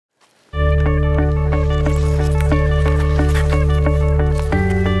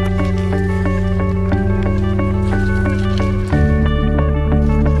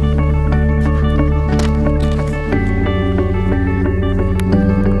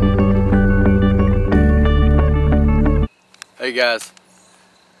Hey guys,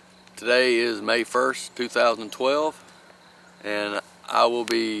 today is May 1st, 2012, and I will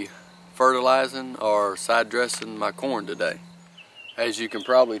be fertilizing or side dressing my corn today. As you can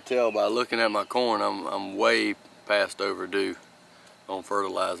probably tell by looking at my corn, I'm way past overdue on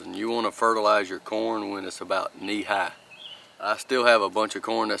fertilizing. You want to fertilize your corn when it's about knee high. I still have a bunch of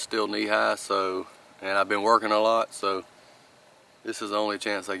corn that's still knee high, and I've been working a lot, so this is the only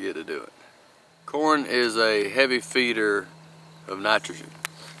chance I get to do it. Corn is a heavy feeder of nitrogen.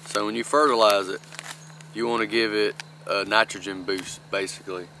 So when you fertilize it, you want to give it a nitrogen boost,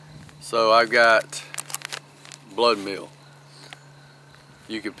 basically. So I've got blood meal.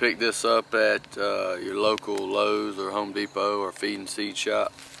 You can pick this up at your local Lowe's or Home Depot or feed and seed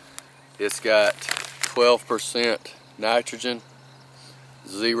shop. It's got 12% nitrogen,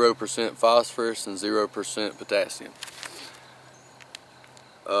 0% phosphorus, and 0% potassium.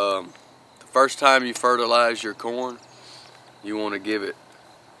 The first time you fertilize your corn, you want to give it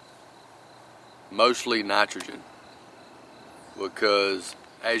mostly nitrogen, because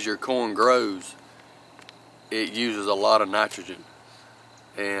as your corn grows, it uses a lot of nitrogen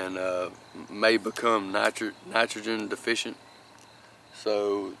and may become nitrogen deficient.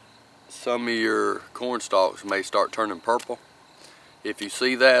 So some of your corn stalks may start turning purple. If you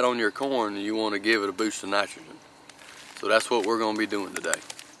see that on your corn, you want to give it a boost of nitrogen. So that's what we're going to be doing today.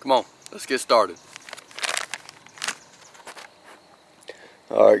 Come on, let's get started.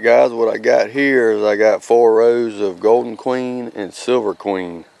 Alright guys, what I got here is I got 4 rows of Golden Queen and Silver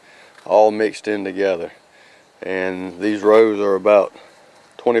Queen all mixed in together. And these rows are about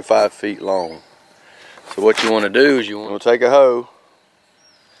 25 feet long. So what you want to do is you want to take a hoe,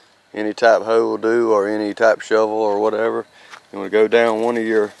 any type hoe will do, or any type shovel or whatever. You want to go down one of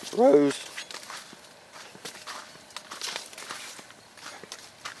your rows.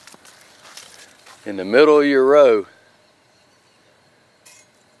 In the middle of your row,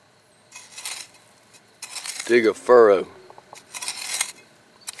 dig a furrow.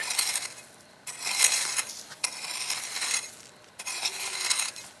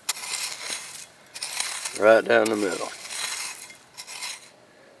 Right down the middle.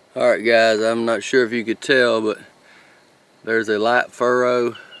 Alright guys, I'm not sure if you could tell, but there's a light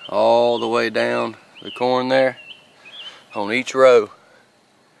furrow all the way down the corn there on each row. You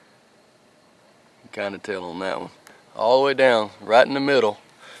can kind of tell on that one. All the way down, right in the middle.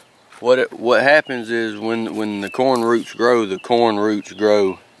 What happens is when the corn roots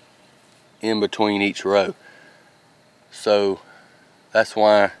grow in between each row. So that's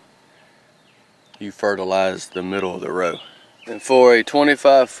why you fertilize the middle of the row. And for a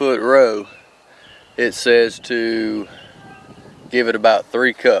 25-foot row, it says to give it about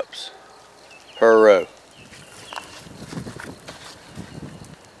 3 cups per row.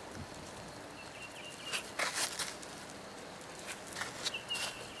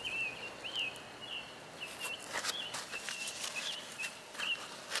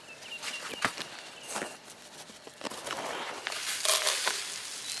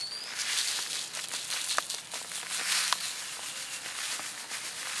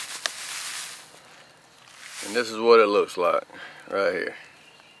 And this is what it looks like right here.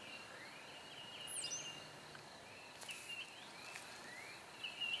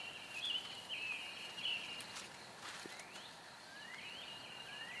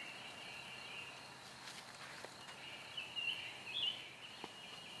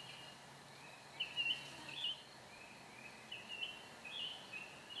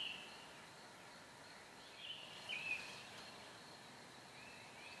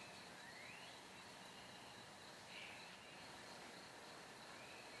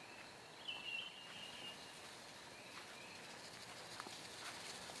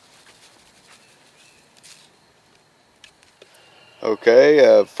 Okay,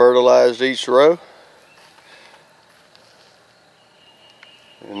 I've fertilized each row.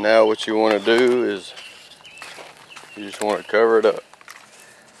 And now what you want to do is you just want to cover it up.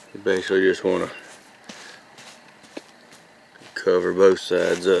 You basically just want to cover both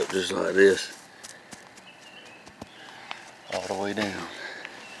sides up just like this, all the way down.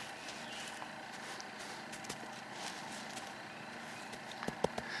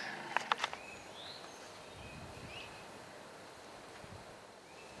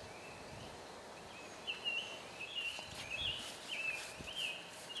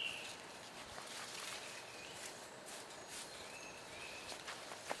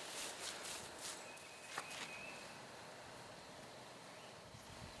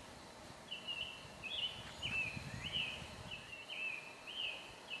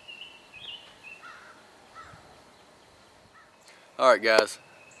 Alright guys,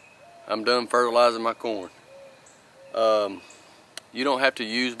 I'm done fertilizing my corn. You don't have to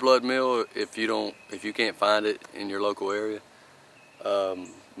use blood meal if you can't find it in your local area.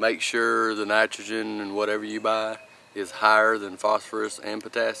 Make sure the nitrogen and whatever you buy is higher than phosphorus and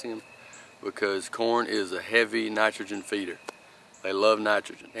potassium, because corn is a heavy nitrogen feeder. They love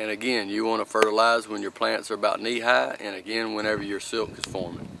nitrogen. And again, you want to fertilize when your plants are about knee high, and again whenever your silk is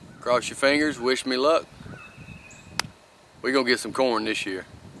forming. Cross your fingers, wish me luck. We're gonna get some corn this year.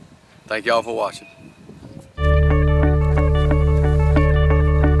 Thank y'all for watching.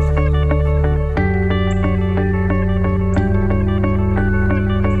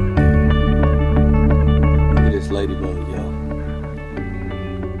 Ladybug, y'all.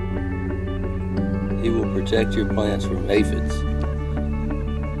 He will protect your plants from aphids.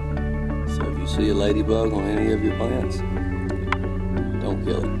 So if you see a ladybug on any of your plants, don't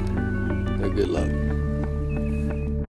kill it. They're good luck.